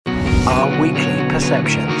our weekly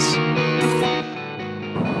perceptions.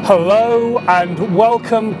 Hello and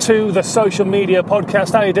welcome to the Social Media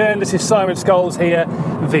Podcast. How are you doing? This is Simon Scholes here,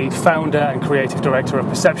 the founder and creative director of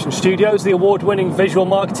Perception Studios, the award-winning visual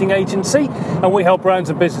marketing agency, and we help brands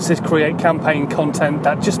and businesses create campaign content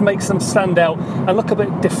that just makes them stand out and look a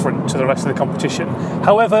bit different to the rest of the competition.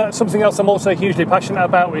 However, something else I'm also hugely passionate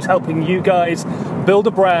about is helping you guys build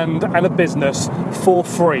a brand and a business for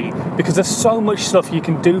free, because there's so much stuff you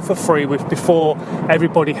can do for free before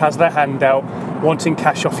everybody has their hand out wanting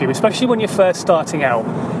cash off you, especially when you're first starting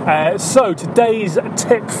out. So today's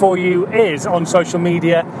tip for you is on social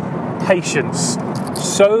media: patience.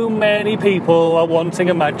 So many people are wanting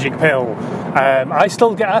a magic pill. I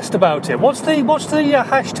still get asked about it. What's the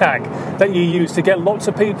hashtag that you use to get lots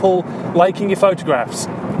of people liking your photographs?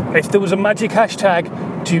 If there was a magic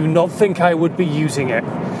hashtag, do you not think I would be using it?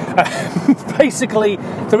 Basically,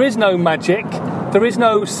 there is no magic. There is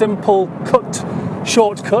no simple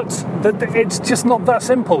shortcut. It's just not that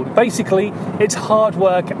simple. Basically, it's hard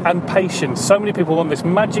work and patience. So many people want this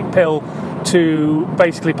magic pill to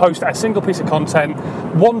basically post a single piece of content,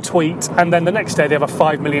 one tweet, and then the next day they have a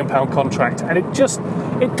 £5 million contract. And it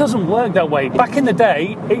doesn't work that way. Back in the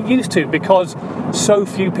day, it used to, because so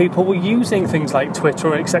few people were using things like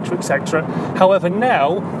Twitter, etc., etc. However,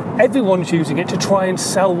 now everyone's using it to try and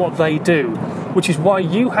sell what they do, which is why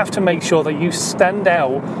you have to make sure that you stand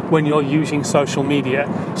out when you're using social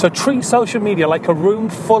media. So treat social media like a room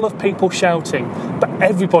full of people shouting, but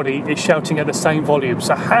everybody is shouting at the same volume.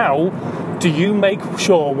 So how do you make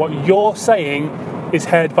sure what you're saying is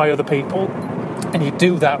heard by other people? And you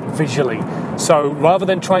do that visually. So rather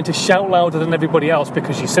than trying to shout louder than everybody else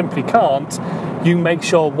because you simply can't, you make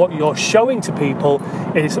sure what you're showing to people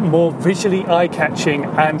is more visually eye-catching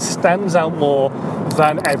and stands out more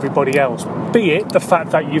than everybody else. Be it the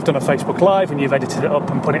fact that you've done a Facebook Live and you've edited it up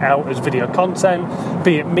and put it out as video content,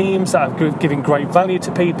 be it memes that are giving great value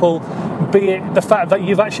to people, be it the fact that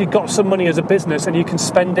you've actually got some money as a business and you can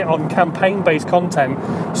spend it on campaign-based content,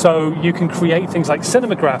 so you can create things like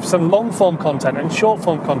cinemagraphs and long-form content and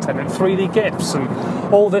short-form content and 3D GIFs and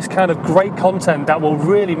all this kind of great content that will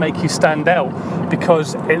really make you stand out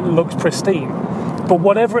because it looks pristine. But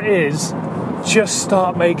whatever it is, just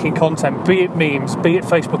start making content, be it memes, be it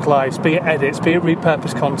Facebook Lives, be it edits, be it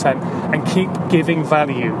repurposed content, and keep giving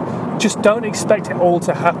value. Just don't expect it all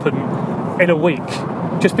to happen in a week.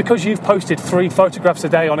 Just because you've posted 3 photographs a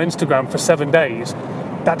day on Instagram for 7 days,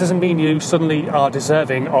 that doesn't mean you suddenly are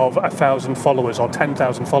deserving of 1,000 followers or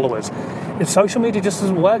 10,000 followers. And social media just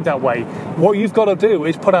doesn't work that way. What you've got to do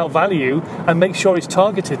is put out value and make sure it's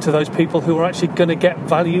targeted to those people who are actually going to get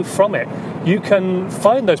value from it. You can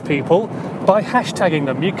find those people by hashtagging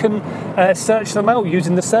them. You can search them out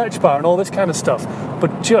using the search bar and all this kind of stuff.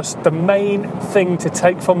 But just the main thing to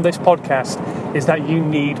take from this podcast is that you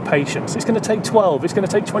need patience. It's going to take 12, it's going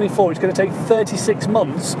to take 24, it's going to take 36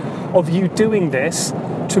 months of you doing this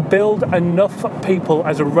to build enough people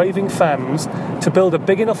as a raving fans, to build a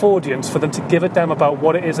big enough audience for them to give a damn about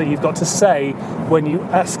what it is that you've got to say when you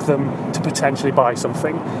ask them to potentially buy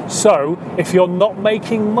something. So, if you're not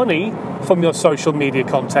making money from your social media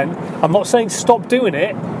content, I'm not saying stop doing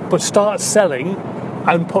it, but start selling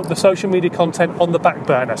and put the social media content on the back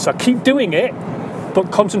burner. So keep doing it, but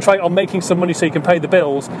concentrate on making some money so you can pay the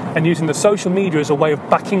bills, and using the social media as a way of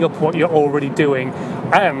backing up what you're already doing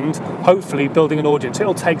and hopefully building an audience.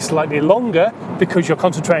 It'll take slightly longer because you're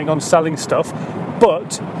concentrating on selling stuff,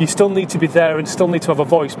 but you still need to be there and still need to have a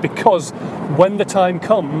voice, because when the time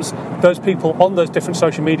comes, those people on those different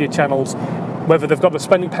social media channels, whether they've got the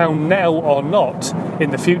spending pound now or not,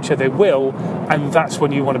 in the future they will, and that's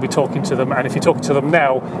when you want to be talking to them. And if you're talking to them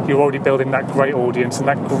now, you're already building that great audience and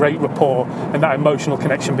that great rapport and that emotional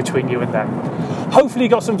connection between you and them. Hopefully you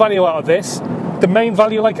got some value out of this. The main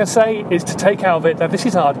value, like I say, is to take out of it that this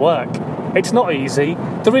is hard work. It's not easy.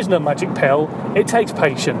 There is no magic pill. It takes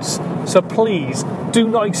patience. So please do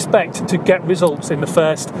not expect to get results in the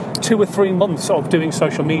first 2 or 3 months of doing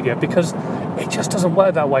social media, because it just doesn't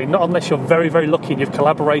work that way. Not unless you're very, very lucky and you've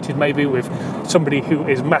collaborated maybe with somebody who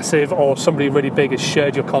is massive, or somebody really big has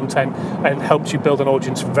shared your content and helped you build an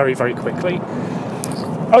audience very, very quickly.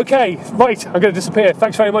 Okay, right, I'm going to disappear.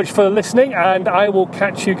 Thanks very much for listening, and I will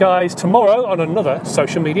catch you guys tomorrow on another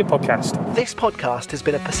social media podcast. This podcast has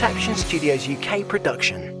been a Perception Studios UK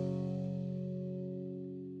production.